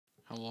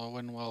Hello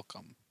and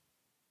welcome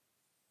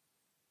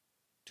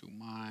to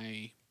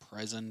my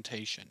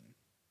presentation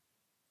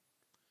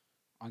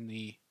on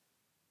the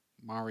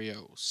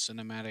Mario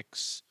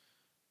Cinematics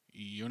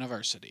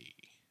University.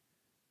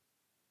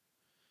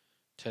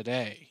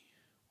 Today,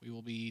 we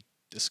will be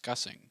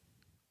discussing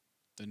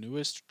the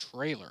newest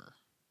trailer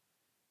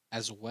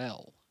as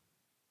well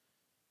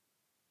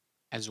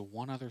as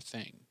one other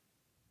thing.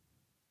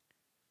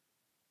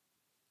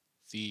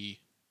 The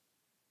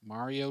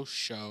Mario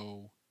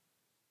show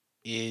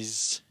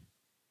is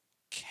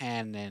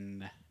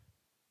canon.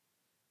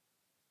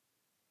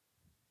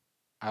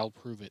 I'll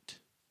prove it.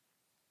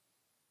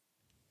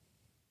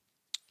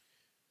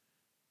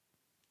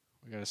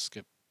 We gotta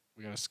skip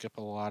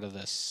a lot of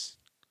this.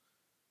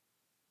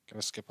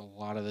 Gotta skip a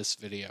lot of this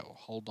video.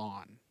 Hold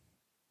on.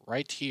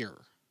 Right here.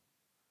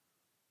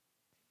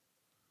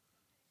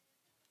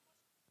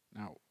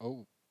 Now,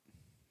 oh,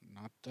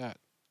 not that,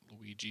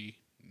 Luigi.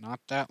 Not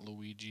that,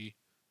 Luigi.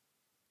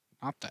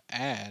 Not the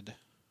ad.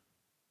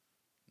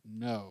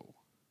 No.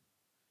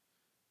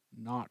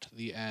 Not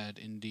the ad,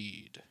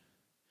 indeed.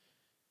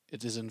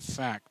 It is, in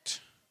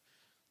fact,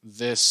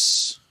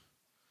 this.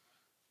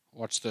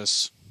 Watch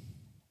this.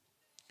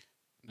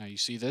 Now, you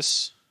see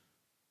this?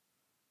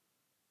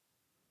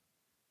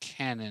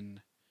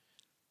 Canon.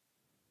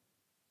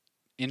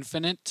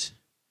 Infinite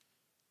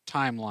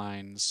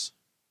timelines.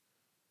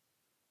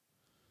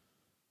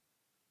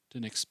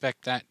 Didn't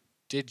expect that,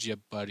 did ya,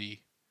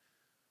 buddy?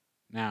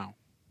 Now,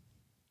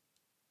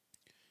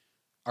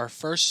 our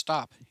first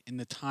stop in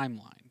the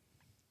timeline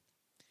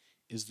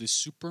is the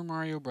Super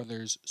Mario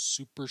Bros.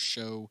 Super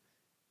Show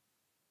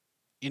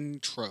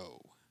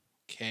intro.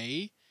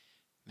 Okay?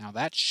 Now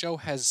that show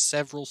has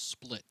several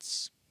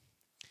splits.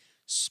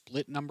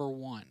 Split number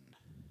 1.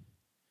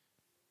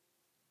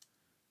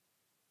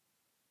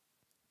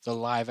 The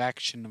live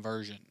action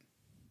version.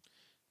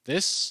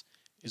 This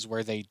is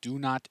where they do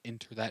not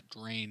enter that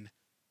drain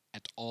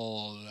at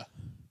all.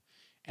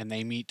 And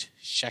they meet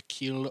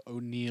Shaquille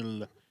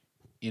O'Neal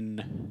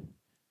in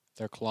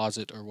their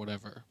closet or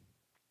whatever.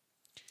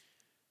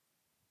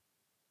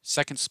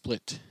 Second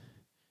split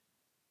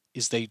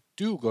is they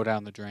do go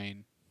down the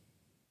drain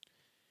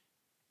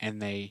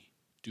and they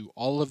do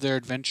all of their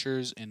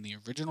adventures in the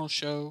original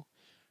show.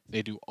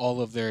 They do all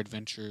of their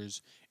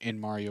adventures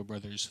in Mario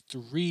Bros.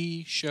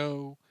 3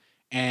 show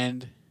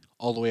and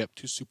all the way up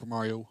to Super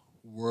Mario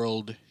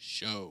World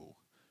show.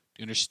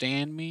 Do you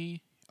understand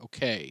me?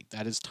 Okay,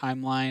 that is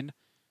timeline.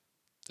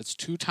 That's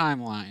 2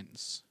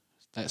 timelines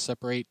that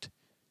separate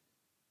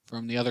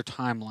from the other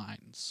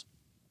timelines.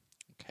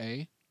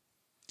 Okay?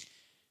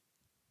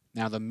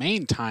 Now, the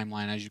main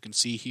timeline, as you can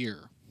see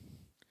here,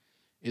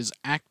 is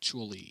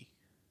actually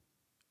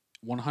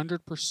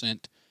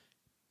 100%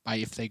 by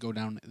if they go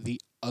down the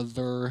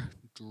other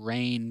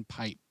drain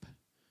pipe.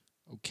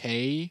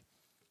 Okay?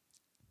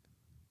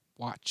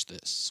 Watch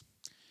this.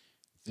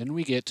 Then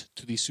we get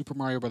to the Super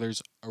Mario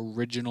Bros.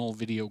 Original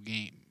video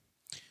game.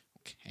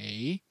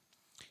 Okay?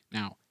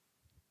 Now,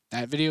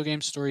 that video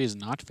game story is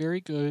not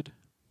very good,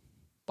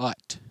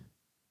 but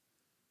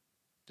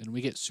then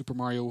we get Super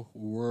Mario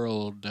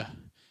World.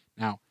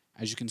 Now,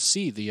 as you can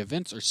see, the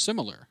events are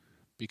similar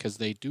because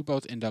they do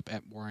both end up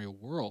at Mario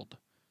World,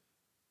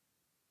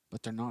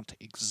 but they're not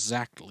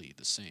exactly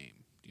the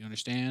same. Do you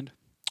understand?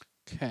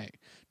 Okay.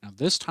 Now,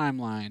 this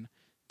timeline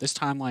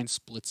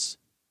splits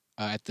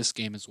at this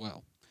game as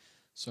well.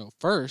 So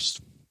first,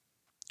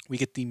 we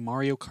get the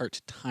Mario Kart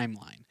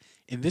timeline.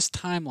 In this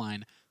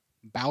timeline,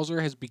 Bowser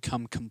has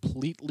become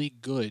completely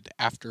good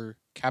after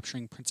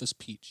capturing Princess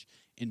Peach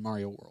in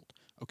Mario World.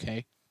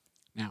 Okay?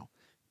 Now,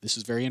 this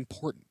is very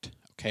important.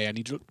 Okay, I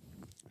need you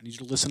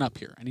to listen up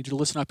here. I need you to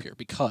listen up here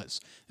because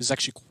this is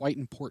actually quite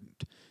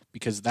important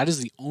because that is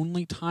the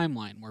only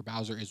timeline where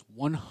Bowser is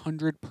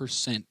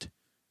 100%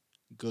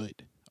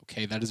 good.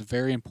 Okay, that is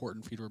very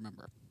important for you to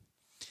remember.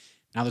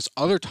 Now, this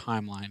other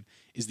timeline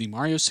is the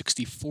Mario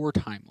 64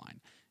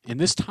 timeline. In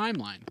this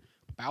timeline,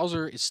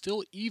 Bowser is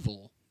still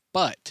evil,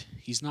 but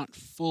he's not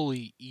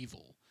fully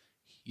evil,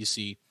 you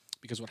see,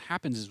 because what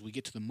happens is we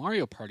get to the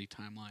Mario Party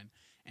timeline,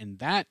 and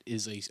that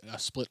is a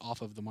split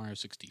off of the Mario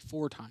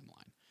 64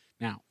 timeline.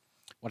 Now,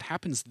 what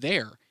happens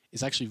there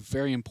is actually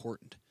very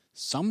important.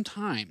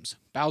 Sometimes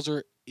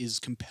Bowser is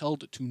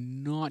compelled to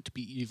not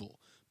be evil,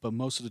 but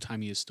most of the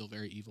time he is still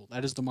very evil.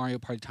 That is the Mario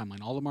Party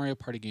timeline. All the Mario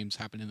Party games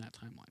happen in that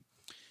timeline.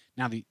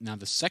 Now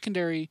the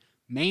secondary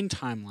main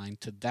timeline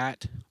to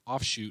that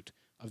offshoot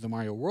of the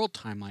Mario World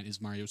timeline is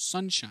Mario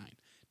Sunshine.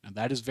 Now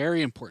that is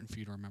very important for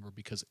you to remember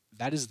because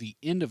that is the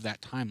end of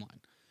that timeline.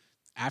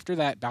 After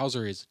that,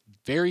 Bowser is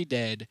very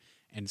dead,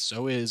 and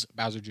so is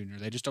Bowser Jr.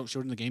 They just don't show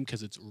it in the game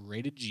because it's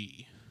rated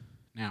G.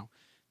 Now,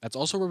 that's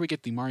also where we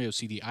get the Mario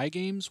CDI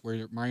games,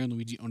 where Mario and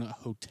Luigi own a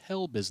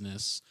hotel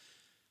business.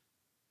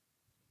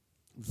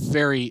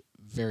 Very,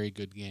 very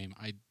good game.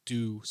 I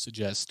do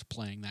suggest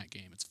playing that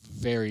game. It's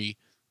very,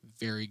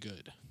 very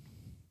good.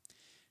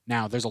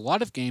 Now, there's a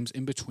lot of games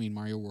in between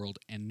Mario World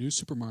and New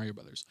Super Mario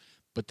Bros.,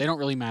 but they don't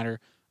really matter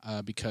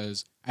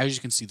because, as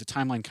you can see, the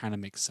timeline kind of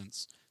makes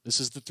sense. This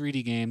is the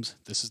 3D games,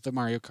 this is the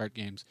Mario Kart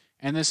games,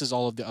 and this is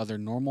all of the other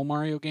normal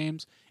Mario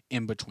games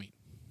in between.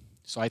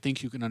 So I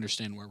think you can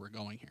understand where we're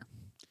going here.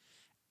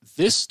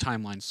 This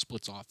timeline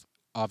splits off,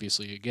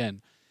 obviously,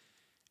 again,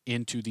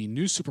 into the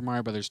New Super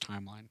Mario Bros.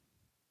 Timeline.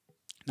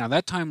 Now,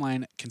 that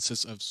timeline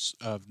consists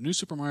of New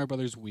Super Mario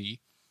Bros. Wii,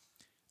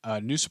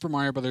 New Super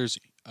Mario Bros.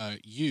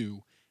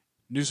 U,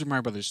 New Super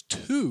Mario Bros.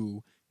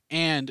 2,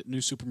 and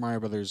New Super Mario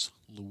Bros.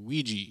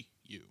 Luigi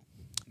U.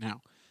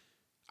 Now,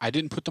 I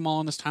didn't put them all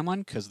on this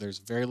timeline because there's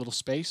very little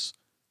space,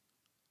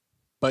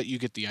 but you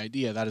get the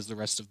idea. That is the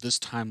rest of this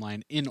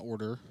timeline in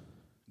order,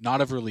 not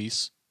of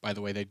release. By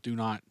the way,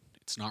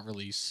 it's not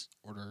release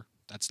order.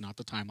 That's not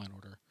the timeline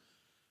order.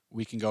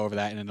 We can go over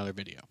that in another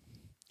video.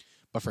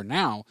 But for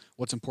now,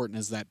 what's important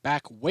is that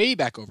way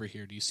back over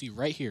here, do you see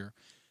right here,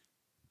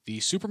 the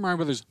Super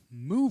Mario Bros.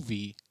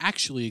 Movie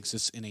actually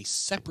exists in a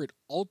separate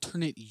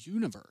alternate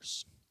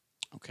universe.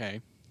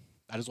 Okay?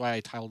 That is why I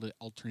titled it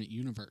Alternate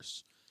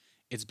Universe.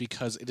 It's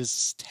because it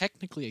is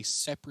technically a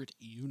separate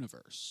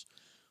universe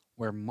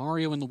where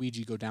Mario and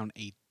Luigi go down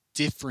a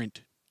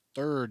different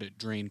third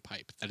drain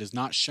pipe that is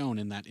not shown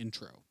in that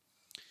intro.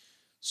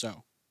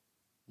 So,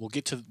 we'll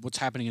get to what's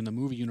happening in the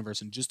movie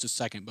universe in just a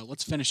second, but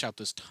let's finish out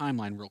this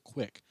timeline real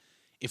quick.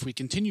 If we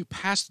continue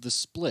past the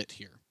split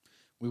here,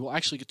 we will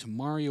actually get to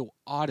Mario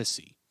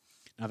Odyssey.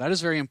 Now, that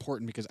is very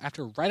important because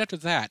right after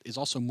that is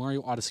also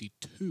Mario Odyssey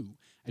 2.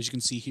 As you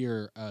can see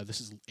here, this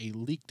is a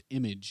leaked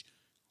image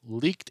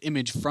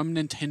from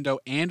Nintendo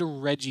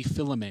and Reggie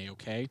Fils-Aimé,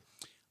 okay?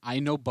 I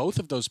know both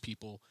of those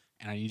people,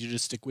 and I need you to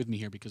stick with me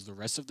here because the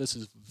rest of this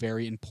is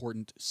very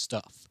important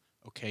stuff.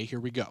 Okay, here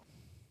we go.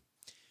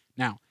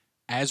 Now,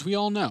 as we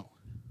all know,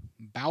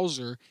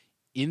 Bowser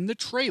in the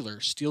trailer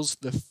steals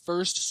the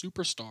first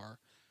superstar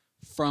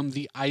from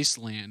the Ice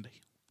Land,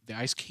 the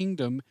Ice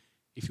Kingdom,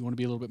 if you want to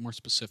be a little bit more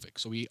specific.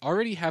 So we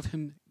already have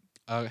him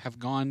have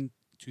gone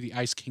to the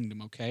Ice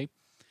Kingdom, okay?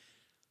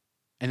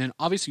 And then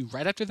obviously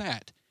right after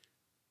that,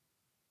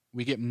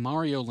 we get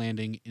Mario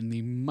landing in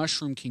the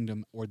Mushroom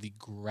Kingdom or the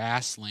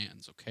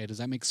Grasslands, okay? Does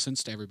that make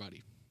sense to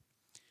everybody?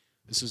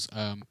 This is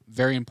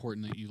very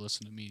important that you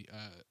listen to me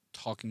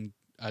talking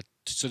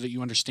so that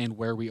you understand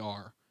where we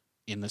are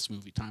in this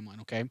movie timeline,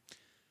 okay?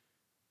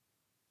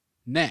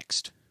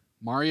 Next,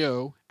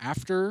 Mario,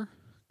 after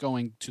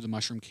going to the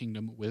Mushroom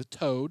Kingdom with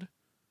Toad,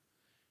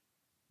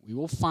 we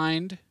will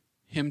find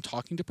him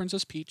talking to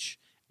Princess Peach,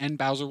 and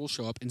Bowser will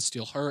show up and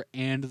steal her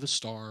and the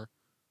star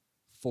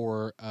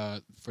for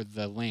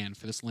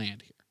this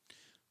land here.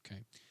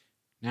 Okay.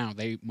 Now,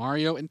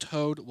 Mario and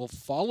Toad will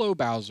follow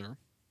Bowser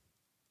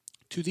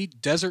to the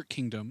Desert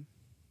Kingdom,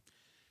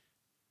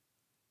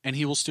 and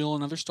he will steal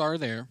another star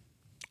there,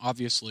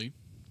 obviously.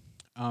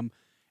 And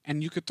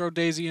you could throw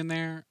Daisy in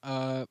there,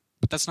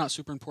 but that's not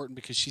super important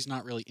because she's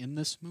not really in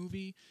this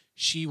movie.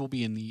 She will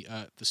be in the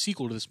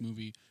sequel to this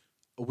movie,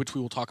 which we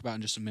will talk about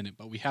in just a minute.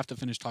 But we have to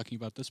finish talking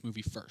about this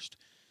movie first.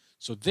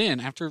 So then,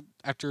 after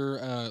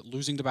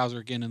losing to Bowser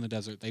again in the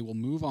desert, they will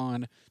move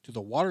on to the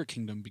Water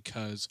Kingdom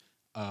because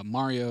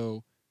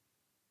Mario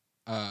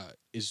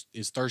is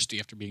thirsty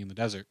after being in the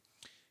desert.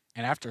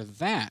 And after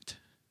that,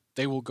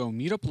 they will go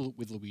meet up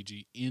with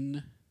Luigi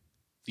in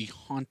the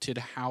Haunted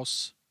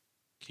House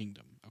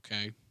Kingdom,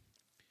 okay?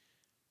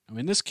 Now,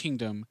 in this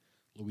kingdom,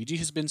 Luigi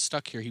has been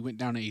stuck here. He went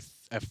down a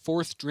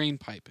fourth drain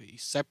pipe, a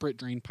separate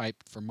drain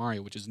pipe for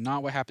Mario, which is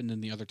not what happened in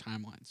the other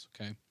timelines,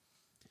 okay?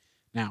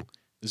 Now,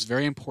 this is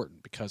very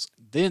important because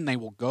then they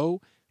will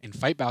go and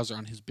fight Bowser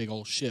on his big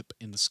old ship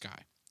in the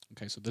sky.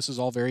 Okay, so this is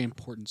all very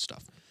important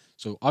stuff.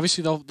 So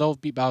obviously they'll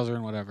beat Bowser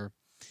and whatever,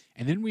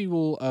 and then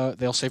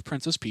they'll save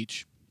Princess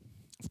Peach,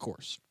 of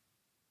course.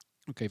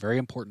 Okay, very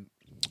important.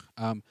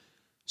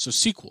 So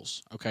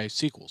sequels. Okay,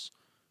 sequels.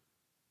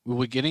 We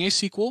will be getting a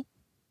sequel,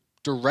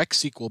 direct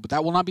sequel, but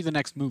that will not be the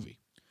next movie.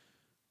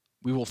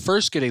 We will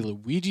first get a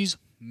Luigi's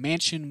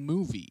Mansion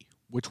movie,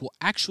 which will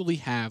actually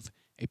have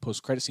a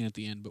post-credit scene at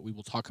the end, but we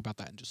will talk about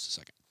that in just a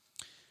second.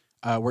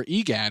 Where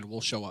EGAD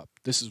will show up.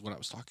 This is what I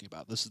was talking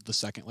about. This is the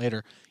second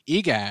later.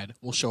 EGAD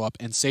will show up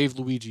and save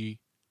Luigi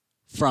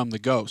from the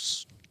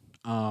ghosts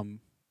in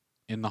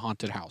the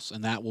haunted house,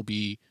 and that will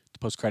be the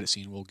post-credit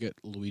scene. We'll get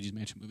Luigi's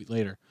Mansion movie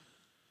later.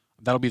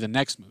 That'll be the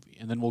next movie,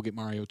 and then we'll get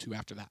Mario 2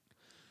 after that.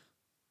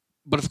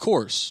 But of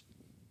course,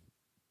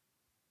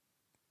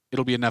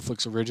 it'll be a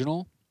Netflix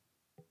original.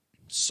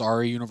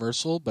 Sorry,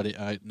 Universal, but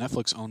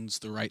Netflix owns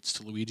the rights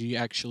to Luigi,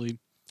 actually,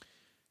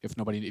 if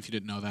you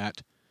didn't know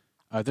that.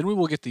 Then we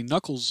will get the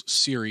Knuckles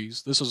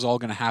series. This is all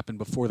going to happen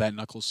before that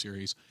Knuckles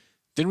series.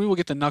 Then we will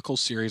get the Knuckles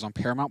series on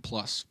Paramount+.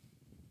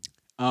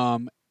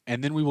 And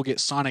then we will get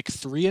Sonic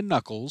 3 and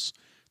Knuckles.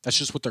 That's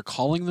just what they're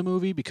calling the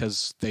movie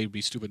because they'd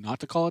be stupid not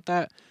to call it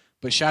that.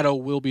 But Shadow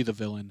will be the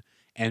villain,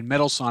 and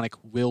Metal Sonic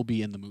will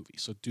be in the movie,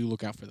 so do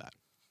look out for that.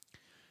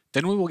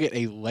 Then we will get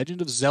a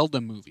Legend of Zelda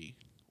movie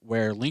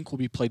where Link will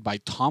be played by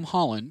Tom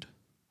Holland,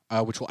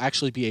 which will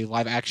actually be a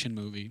live-action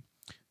movie,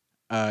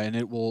 and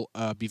it will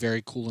be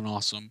very cool and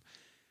awesome.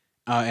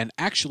 And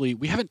actually,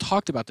 we haven't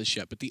talked about this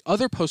yet, but the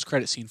other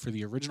post-credit scene for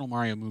the original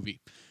Mario movie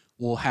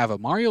will have a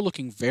Mario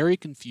looking very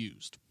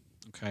confused.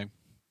 Okay.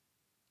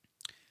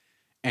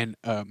 And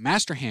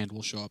Master Hand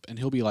will show up, and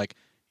he'll be like,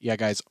 "Yeah,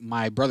 guys,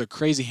 my brother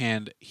Crazy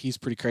Hand, he's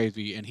pretty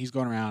crazy, and he's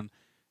going around,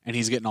 and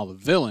he's getting all the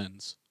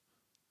villains.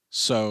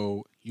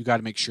 So you got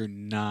to make sure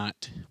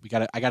not.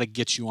 I got to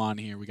get you on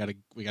here. We got to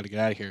get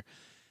out of here."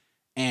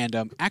 And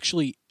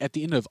actually, at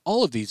the end of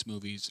all of these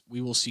movies, we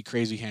will see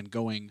Crazy Hand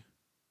going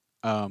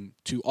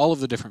to all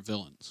of the different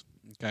villains.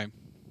 Okay.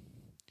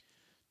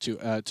 To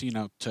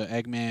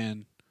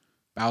Eggman,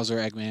 Bowser,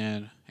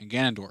 Eggman, and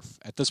Ganondorf.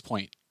 At this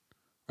point,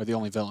 are the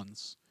only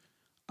villains.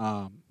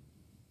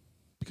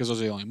 Because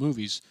those are the only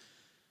movies.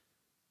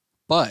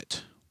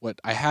 But what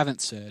I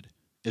haven't said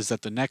is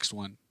that the next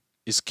one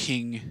is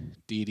King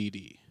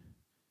DDD.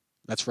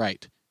 That's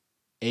right.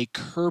 A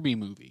Kirby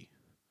movie.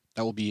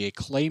 That will be a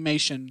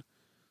claymation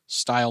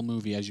style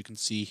movie, as you can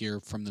see here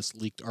from this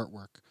leaked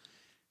artwork.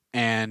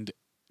 And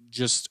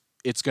just,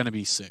 it's going to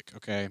be sick,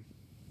 okay?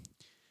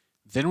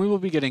 Then we will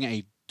be getting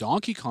a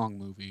Donkey Kong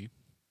movie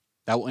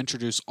that will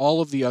introduce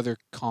all of the other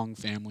Kong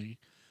family.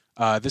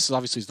 This is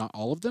obviously not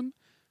all of them.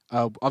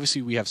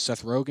 Obviously, we have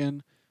Seth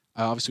Rogen.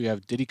 Obviously, we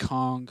have Diddy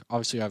Kong.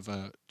 Obviously, we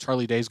have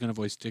Charlie Day's going to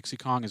voice Dixie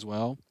Kong as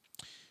well.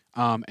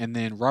 And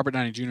then Robert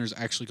Downey Jr. is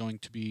actually going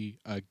to be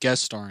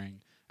guest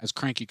starring as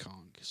Cranky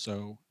Kong.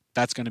 So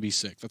that's going to be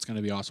sick. That's going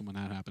to be awesome when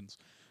that happens.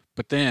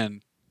 But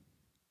then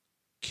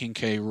King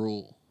K.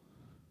 Rool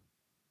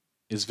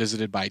is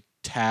visited by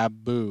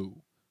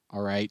Taboo.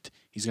 All right?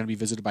 He's going to be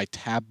visited by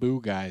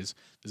Taboo, guys.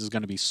 This is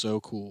going to be so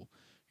cool.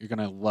 You're going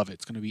to love it.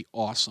 It's going to be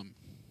awesome.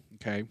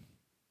 Okay?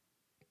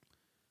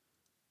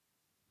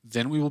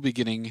 Then we will be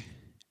getting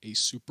a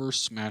Super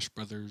Smash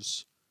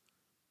Brothers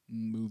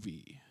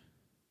movie.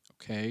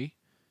 Okay?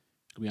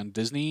 It'll be on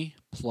Disney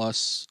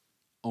Plus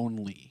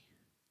only.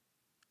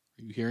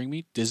 Are you hearing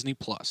me? Disney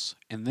Plus.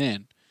 And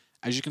then,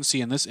 as you can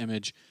see in this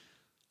image,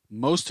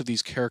 most of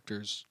these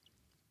characters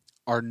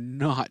are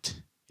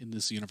not in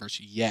this universe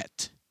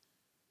yet.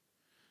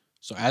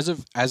 So as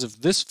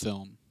of this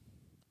film,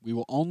 we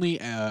will only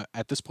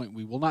at this point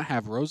we will not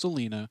have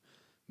Rosalina,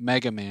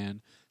 Mega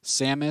Man,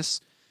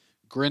 Samus,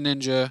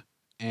 Greninja,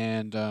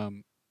 and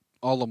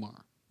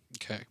Olimar.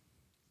 Okay,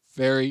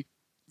 very,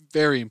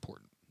 very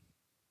important.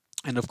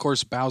 And of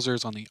course, Bowser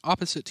is on the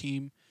opposite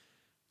team,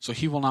 so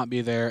he will not be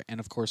there. And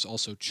of course,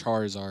 also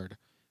Charizard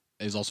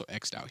is also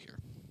X'd out here.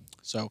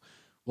 So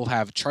we'll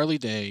have Charlie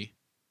Day,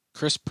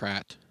 Chris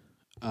Pratt,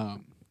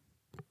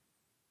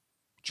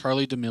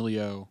 Charlie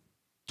D'Amelio,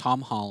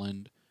 Tom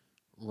Holland,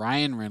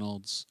 Ryan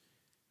Reynolds,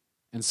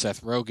 and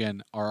Seth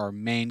Rogen are our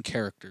main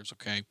characters.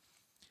 Okay.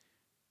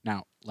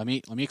 Now let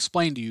me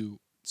explain to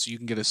you so you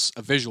can get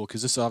a visual,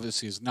 because this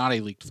obviously is not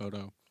a leaked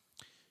photo.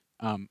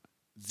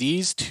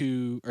 These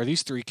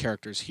three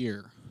characters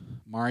here,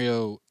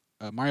 Mario,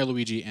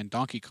 Luigi, and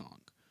Donkey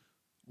Kong,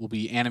 will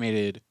be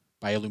animated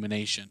by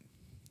Illumination.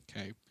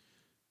 Okay.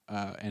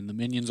 And the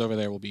minions over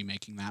there will be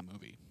making that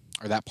movie,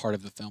 or that part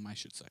of the film, I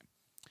should say.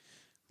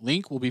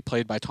 Link will be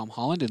played by Tom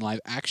Holland in live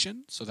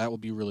action, so that will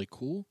be really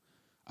cool.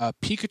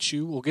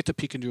 Pikachu, we'll get to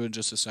Pikachu in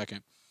just a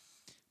second.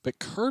 But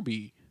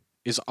Kirby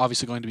is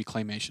obviously going to be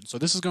claymation. So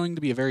this is going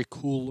to be a very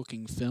cool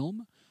looking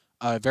film,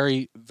 a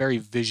very, very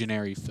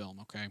visionary film,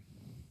 okay?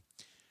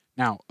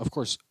 Now, of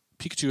course,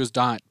 Pikachu has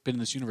not been in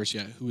this universe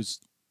yet. Who is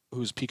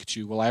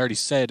Pikachu? Well, I already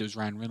said it was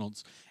Ryan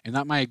Reynolds, and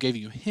that might have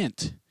given you a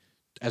hint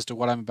as to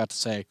what I'm about to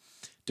say.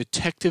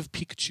 Detective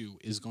Pikachu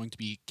is going to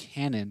be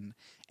canon,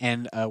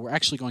 and we're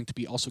actually going to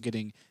be also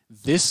getting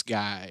this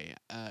guy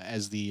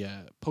as the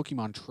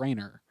Pokemon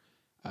trainer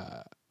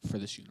for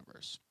this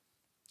universe.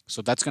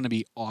 So that's going to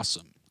be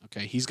awesome.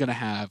 Okay, he's going to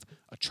have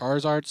a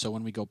Charizard, so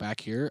when we go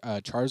back here,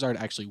 Charizard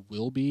actually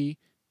will be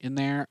in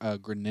there.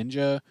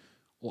 Greninja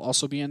will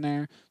also be in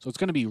there. So it's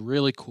going to be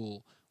really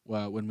cool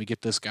when we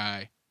get this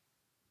guy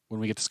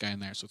in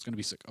there. So it's going to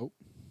be sick. Oh.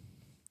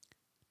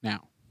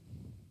 Now,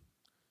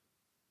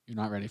 you're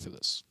not ready for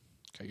this.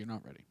 Okay, you're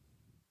not ready.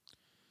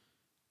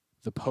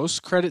 The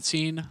post-credit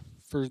scene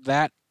for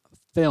that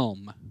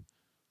film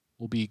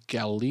will be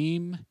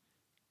Galim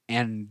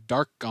and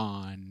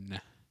Darkon.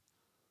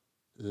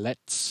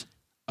 Let's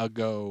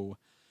go.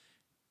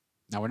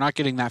 Now, we're not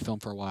getting that film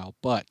for a while,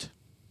 but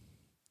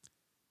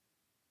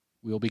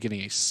we'll be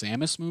getting a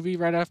Samus movie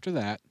right after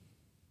that.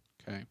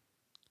 Okay.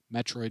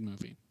 Metroid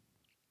movie.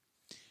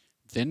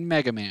 Then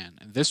Mega Man.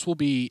 And this will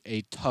be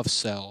a tough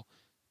sell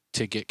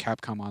to get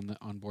Capcom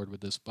on board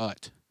with this,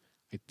 but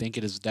I think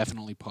it is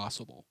definitely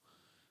possible.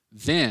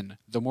 Then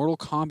the Mortal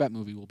Kombat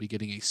movie will be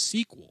getting a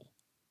sequel.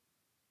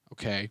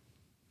 Okay.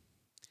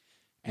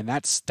 And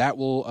that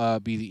will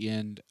be the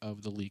end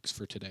of the leaks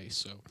for today.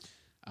 So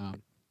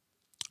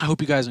I hope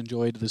you guys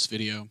enjoyed this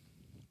video.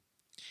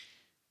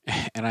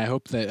 And I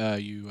hope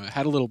that you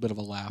had a little bit of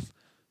a laugh.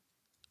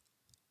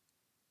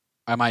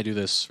 I might do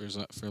this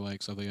for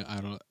like something,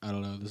 I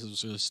don't know. This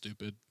is really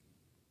stupid.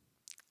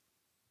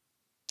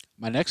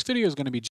 My next video is going to be